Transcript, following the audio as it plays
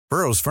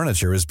Burrow's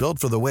furniture is built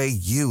for the way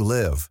you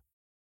live.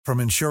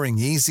 From ensuring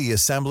easy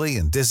assembly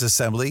and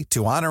disassembly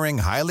to honoring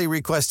highly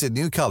requested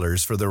new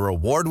colors for their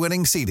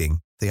award-winning seating,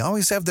 they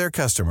always have their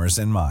customers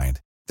in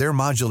mind. Their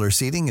modular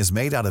seating is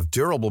made out of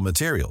durable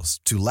materials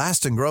to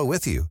last and grow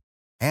with you.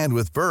 And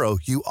with Burrow,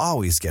 you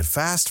always get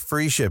fast,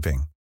 free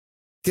shipping.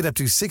 Get up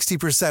to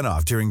 60%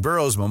 off during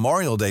Burrow's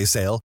Memorial Day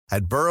sale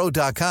at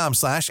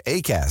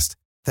burrow.com/ACAST.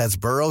 That's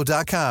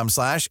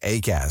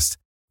burrow.com/ACAST.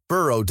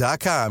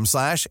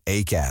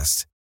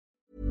 burrow.com/ACAST.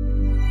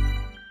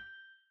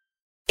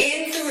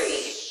 In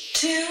 3,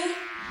 2,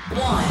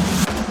 1.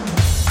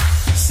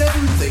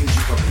 7 things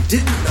you probably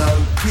didn't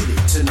know you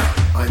need to know.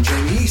 I'm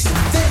Jamie East,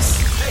 and this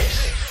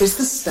is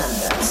the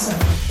Standout 7.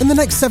 In the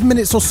next 7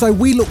 minutes or so,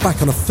 we look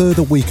back on a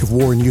further week of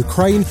war in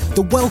Ukraine,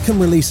 the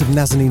welcome release of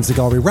Nazanin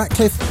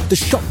Zaghari-Ratcliffe, the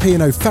shock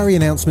P&O ferry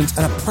announcement,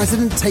 and a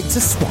president takes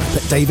a swipe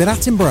at David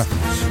Attenborough.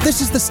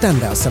 This is the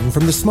Standout 7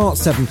 from the Smart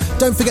 7.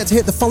 Don't forget to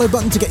hit the follow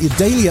button to get your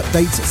daily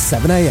updates at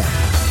 7 a.m.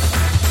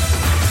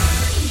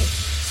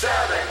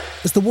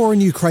 As the war in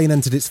Ukraine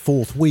entered its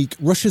 4th week,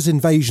 Russia's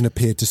invasion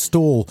appeared to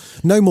stall.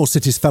 No more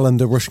cities fell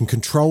under Russian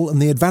control,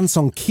 and the advance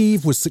on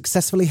Kyiv was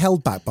successfully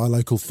held back by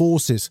local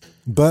forces.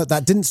 But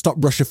that didn't stop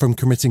Russia from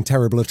committing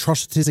terrible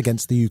atrocities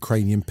against the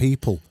Ukrainian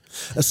people.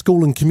 A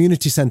school and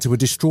community centre were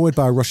destroyed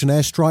by a Russian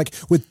airstrike,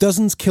 with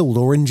dozens killed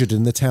or injured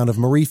in the town of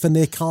Mariifa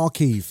near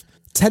Kharkiv.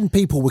 10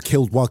 people were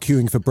killed while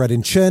queuing for bread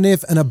in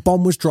Cherniv, and a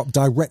bomb was dropped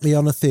directly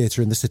on a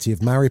theatre in the city of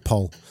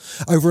Mariupol.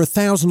 Over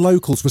 1,000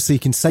 locals were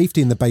seeking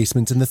safety in the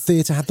basement, and the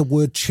theatre had the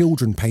word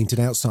children painted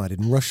outside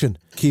in Russian.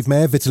 Kyiv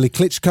Mayor Vitaly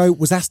Klitschko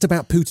was asked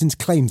about Putin's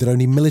claim that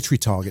only military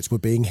targets were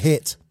being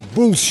hit.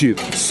 Bullshit.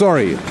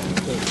 Sorry.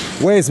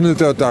 Where is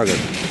military target?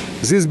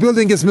 This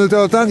building is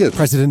military target.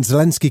 President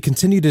Zelensky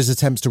continued his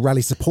attempts to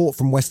rally support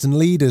from Western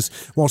leaders.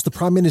 Whilst the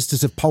Prime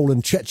Ministers of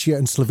Poland, Czechia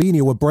and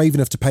Slovenia were brave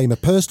enough to pay him a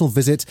personal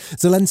visit,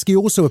 Zelensky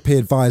also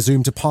appeared via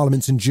Zoom to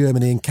parliaments in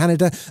Germany and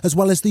Canada, as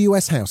well as the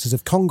US Houses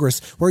of Congress,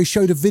 where he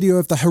showed a video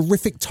of the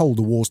horrific toll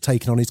the war's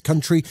taken on his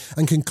country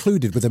and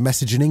concluded with a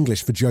message in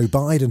English for Joe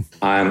Biden.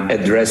 I'm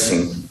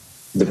addressing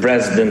the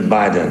President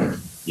Biden.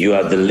 You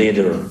are the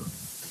leader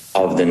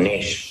of the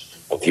nation,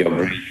 of your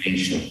great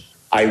nation.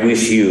 I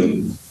wish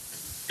you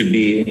to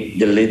be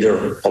the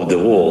leader of the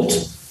world.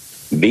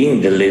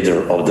 Being the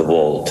leader of the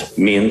world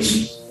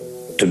means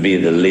to be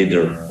the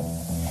leader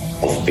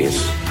of peace.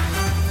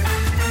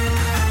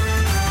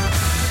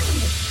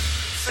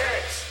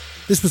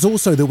 This was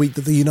also the week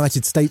that the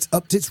United States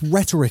upped its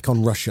rhetoric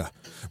on Russia.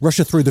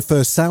 Russia threw the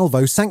first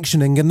salvo,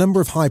 sanctioning a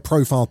number of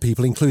high-profile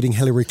people, including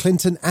Hillary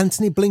Clinton,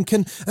 Antony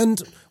Blinken,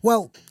 and,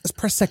 well, as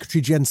Press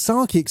Secretary Jen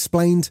Psaki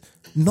explained,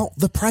 not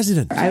the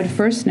president. I would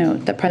first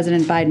note that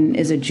President Biden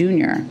is a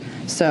junior,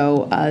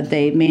 so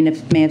they may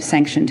have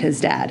sanctioned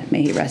his dad.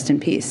 May he rest in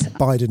peace.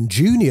 Biden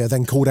Jr.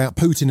 then called out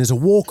Putin as a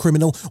war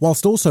criminal,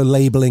 whilst also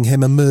labelling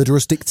him a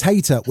murderous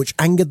dictator, which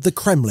angered the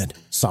Kremlin.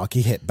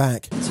 Psaki hit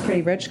back. It's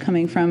pretty rich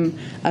coming from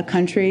a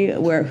country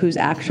whose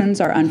actions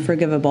are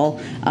unforgivable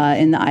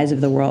in the eyes of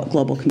the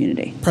global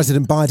community.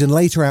 President Biden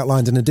later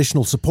outlined an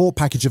additional support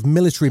package of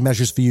military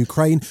measures for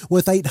Ukraine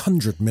worth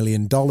 $800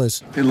 million.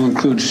 It'll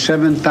include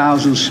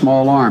 7,000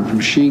 small arms,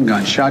 machine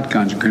guns,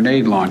 shotguns,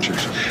 grenade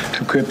launchers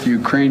to equip the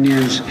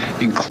Ukrainians,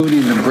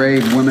 including the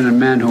brave women and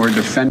men who are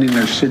defending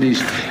their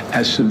cities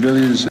as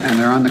civilians, and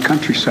they're on the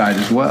countryside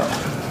as well.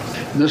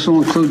 This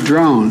will include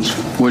drones,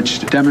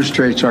 which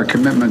demonstrates our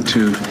commitment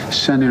to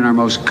sending our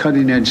most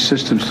cutting-edge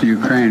systems to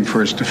Ukraine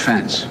for its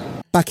defense.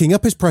 Backing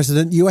up his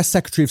president, US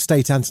Secretary of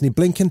State Antony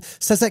Blinken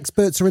says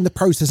experts are in the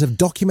process of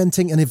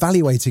documenting and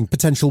evaluating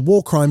potential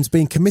war crimes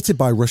being committed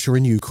by Russia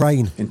in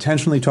Ukraine.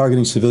 Intentionally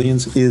targeting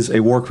civilians is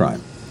a war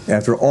crime.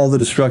 After all the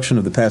destruction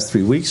of the past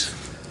 3 weeks,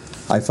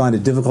 I find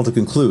it difficult to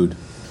conclude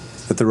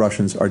that the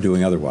Russians are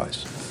doing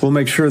otherwise. We'll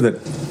make sure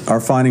that our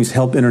findings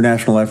help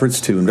international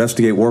efforts to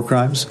investigate war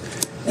crimes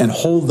and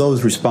hold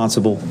those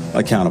responsible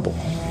accountable.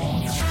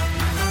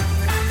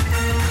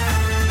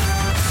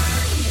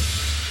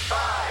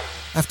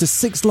 After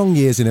 6 long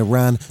years in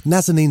Iran,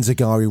 Nazanin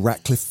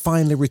Zaghari-Ratcliffe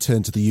finally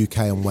returned to the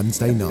UK on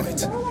Wednesday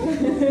night.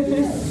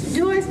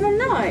 Do I smell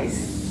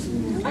nice?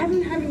 I've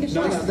been having a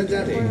shower. Nice for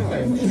daddy.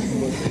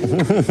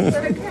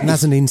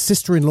 Nazanin's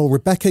sister-in-law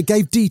Rebecca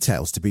gave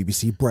details to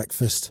BBC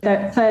Breakfast.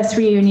 The first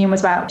reunion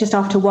was about just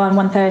after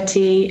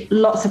 1:30,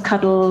 lots of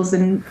cuddles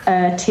and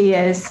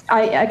tears.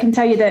 I can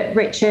tell you that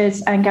Richard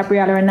and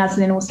Gabriella and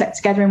Nazanin all slept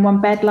together in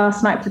one bed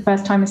last night for the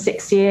first time in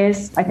 6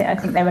 years. I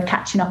think they were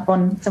catching up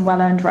on some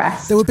well-earned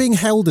rest. They were being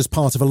held as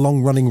part of a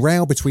long-running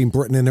row between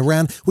Britain and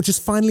Iran, which has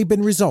finally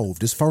been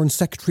resolved, as Foreign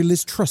Secretary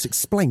Liz Truss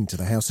explained to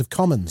the House of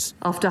Commons.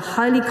 After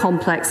highly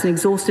complex and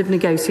exhaustive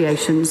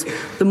negotiations,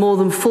 the more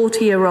than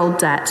 40-year-old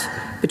debt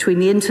between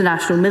the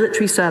international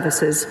military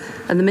services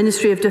and the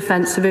Ministry of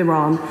Defence of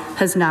Iran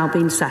has now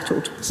been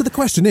settled. So the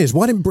question is,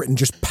 why didn't Britain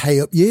just pay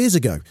up years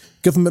ago?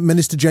 Government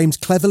Minister James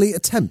Cleverly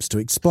attempts to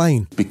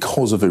explain.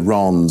 Because of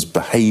Iran's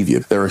behaviour,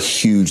 there are a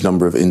huge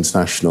number of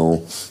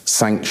international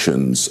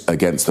sanctions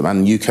against them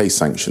and UK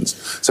sanctions.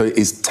 So it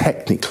is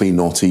technically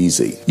not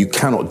easy. You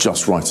cannot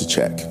just write a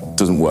cheque. It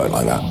doesn't work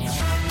like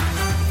that.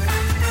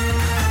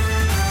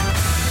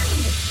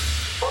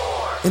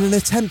 In an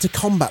attempt to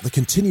combat the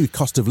continued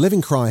cost of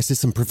living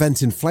crisis and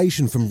prevent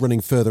inflation from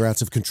running further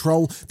out of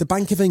control, the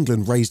Bank of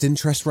England raised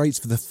interest rates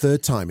for the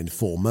third time in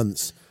 4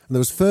 months. And there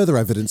was further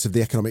evidence of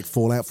the economic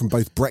fallout from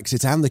both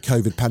Brexit and the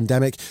COVID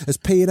pandemic as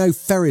P&O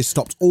Ferries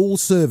stopped all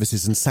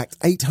services and sacked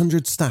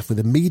 800 staff with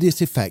immediate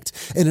effect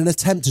in an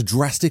attempt to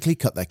drastically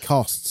cut their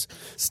costs.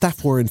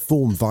 Staff were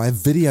informed via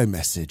video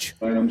message.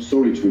 I am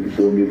sorry to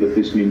inform you that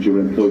this means your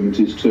employment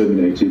is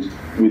terminated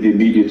with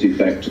immediate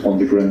effect on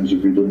the grounds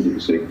of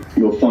redundancy.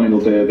 Your final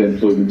day of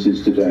employment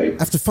is today.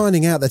 After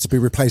finding out they're to be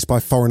replaced by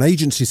foreign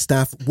agency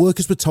staff,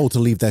 workers were told to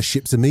leave their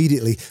ships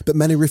immediately, but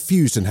many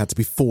refused and had to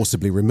be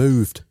forcibly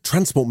removed.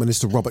 Transport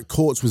Minister Robert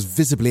Courts was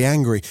visibly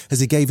angry as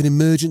he gave an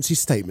emergency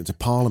statement to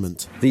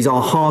Parliament. These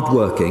are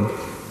hard-working,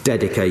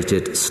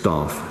 dedicated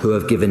staff who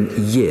have given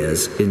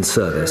years in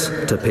service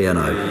to P&O.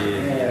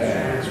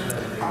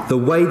 The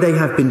way they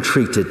have been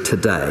treated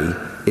today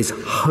is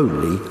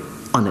wholly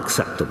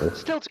unacceptable.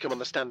 Still to come on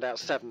the Standout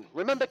 7.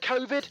 Remember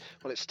COVID?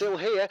 Well, it's still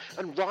here,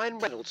 and Ryan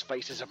Reynolds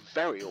faces a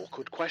very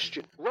awkward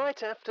question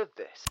right after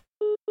this.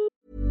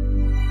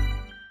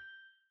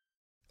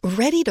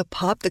 Ready to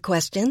pop the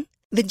question?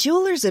 The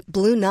jewelers at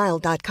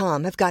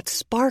BlueNile.com have got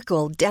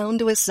sparkle down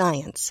to a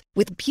science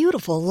with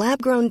beautiful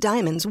lab-grown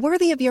diamonds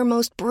worthy of your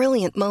most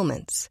brilliant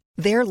moments.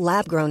 Their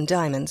lab-grown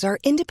diamonds are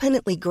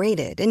independently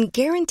graded and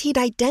guaranteed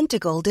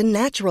identical to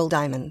natural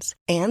diamonds,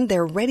 and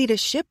they're ready to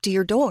ship to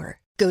your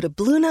door. Go to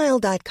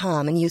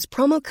BlueNile.com and use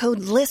promo code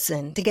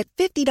LISTEN to get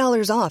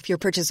 $50 off your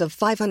purchase of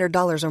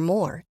 $500 or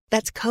more.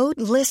 That's code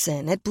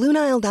LISTEN at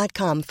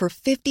BlueNile.com for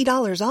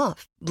 $50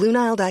 off.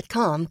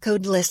 BlueNile.com,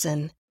 code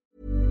LISTEN.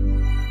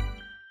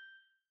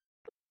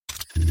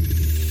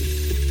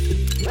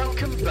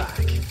 Welcome back.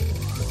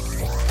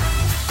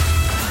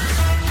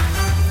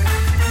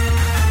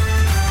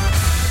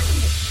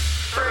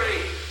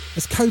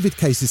 As COVID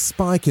cases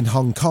spike in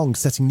Hong Kong,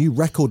 setting new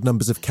record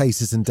numbers of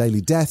cases and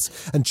daily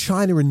deaths, and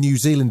China and New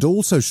Zealand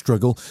also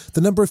struggle,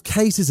 the number of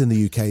cases in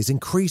the UK is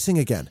increasing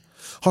again.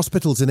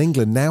 Hospitals in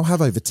England now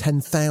have over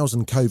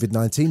 10,000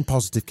 COVID-19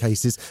 positive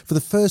cases for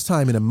the first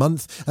time in a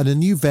month, and a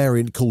new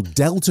variant called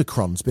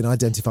Deltacron's been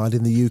identified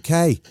in the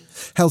UK.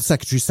 Health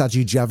Secretary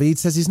Sajid Javid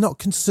says he's not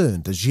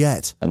concerned as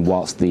yet. And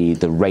whilst the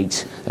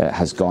rate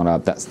has gone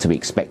up, that's to be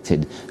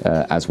expected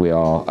as we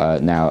are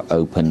now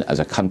open as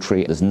a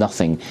country. There's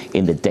nothing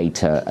in the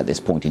data at this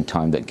point in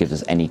time that gives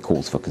us any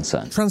cause for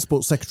concern.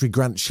 Transport Secretary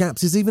Grant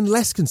Shapps is even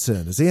less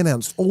concerned as he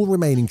announced all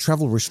remaining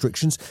travel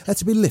restrictions are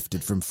to be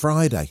lifted from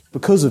Friday.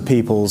 Because of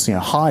people's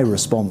high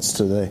response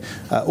to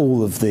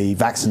all of the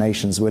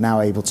vaccinations, we're now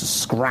able to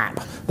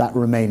scrap that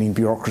remaining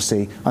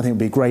bureaucracy. I think it would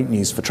be great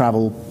news for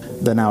travel.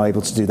 They're now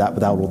able to do that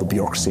without all the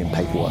bureaucracy and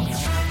paperwork.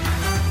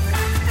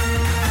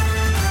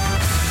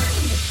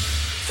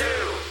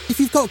 If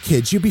you've got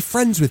kids, you'll be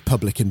friends with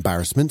public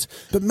embarrassment,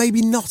 but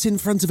maybe not in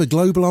front of a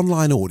global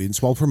online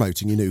audience while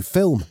promoting your new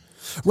film.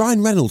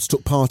 Ryan Reynolds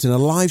took part in a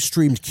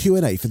live-streamed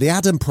Q&A for the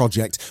Adam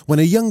Project when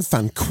a young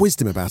fan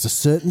quizzed him about a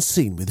certain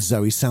scene with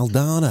Zoe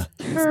Saldana.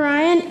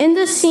 Ryan, in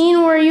the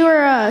scene where you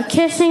were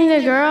kissing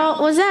the girl,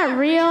 was that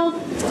real?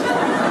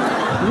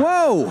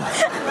 Whoa!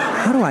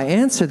 How do I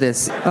answer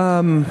this?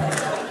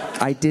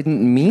 I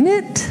didn't mean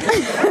it?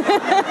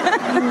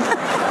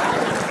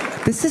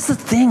 This is the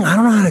thing. I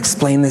don't know how to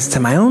explain this to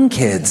my own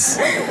kids.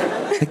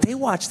 Like, they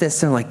watch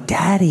this and they're like,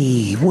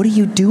 Daddy, what are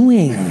you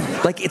doing?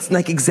 Like, it's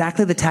like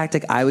exactly the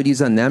tactic I would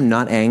use on them,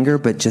 not anger,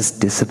 but just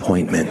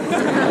disappointment.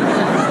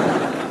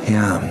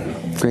 Yeah,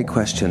 great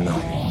question,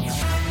 though.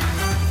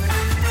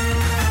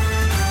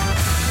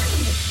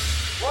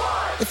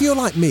 If you're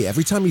like me,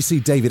 every time you see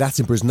David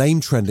Attenborough's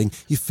name trending,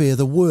 you fear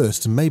the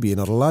worst, and maybe you're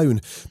not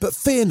alone. But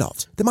fear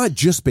not, there might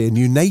just be a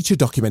new nature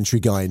documentary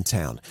guy in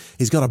town.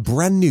 He's got a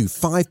brand new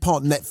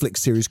 5-part Netflix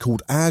series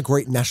called Our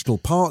Great National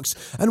Parks,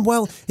 and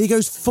well, he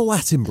goes full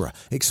Attenborough,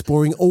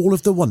 exploring all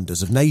of the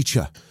wonders of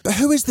nature. But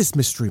who is this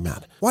mystery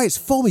man? Why, it's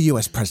former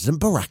US President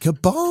Barack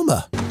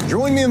Obama.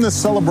 Join me in this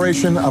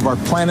celebration of our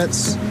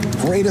planet's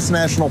greatest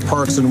national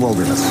parks and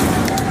wilderness.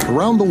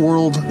 Around the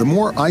world, the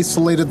more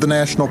isolated the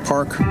national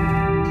park,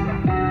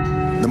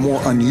 the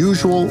more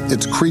unusual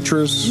its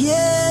creatures,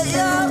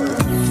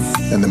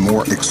 and the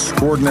more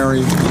extraordinary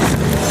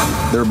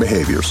their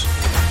behaviors.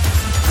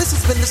 This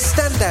has been the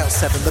Standout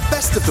 7, the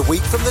best of the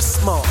week from the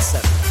Smart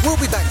 7. We'll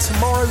be back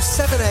tomorrow,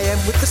 7 a.m.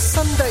 with the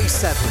Sunday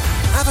 7.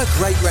 Have a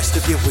great rest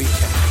of your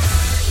weekend.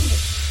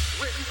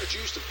 Written,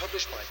 produced and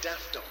published by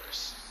Daft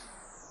Doris.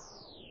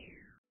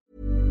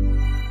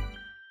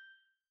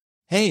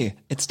 Hey,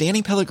 it's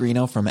Danny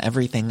Pellegrino from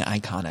Everything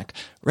Iconic.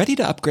 Ready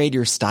to upgrade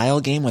your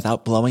style game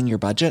without blowing your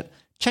budget?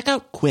 Check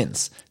out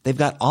Quince.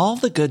 They've got all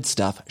the good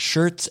stuff,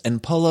 shirts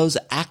and polos,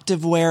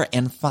 activewear,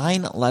 and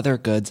fine leather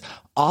goods,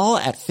 all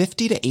at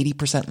 50 to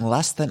 80%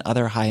 less than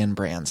other high-end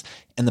brands.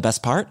 And the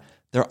best part?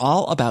 They're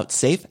all about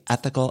safe,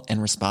 ethical,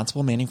 and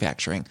responsible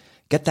manufacturing.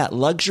 Get that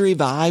luxury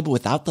vibe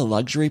without the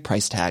luxury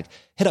price tag.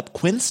 Hit up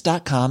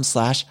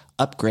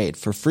quince.com/upgrade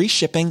for free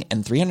shipping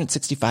and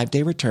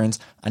 365-day returns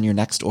on your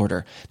next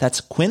order.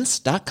 That's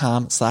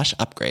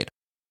quince.com/upgrade.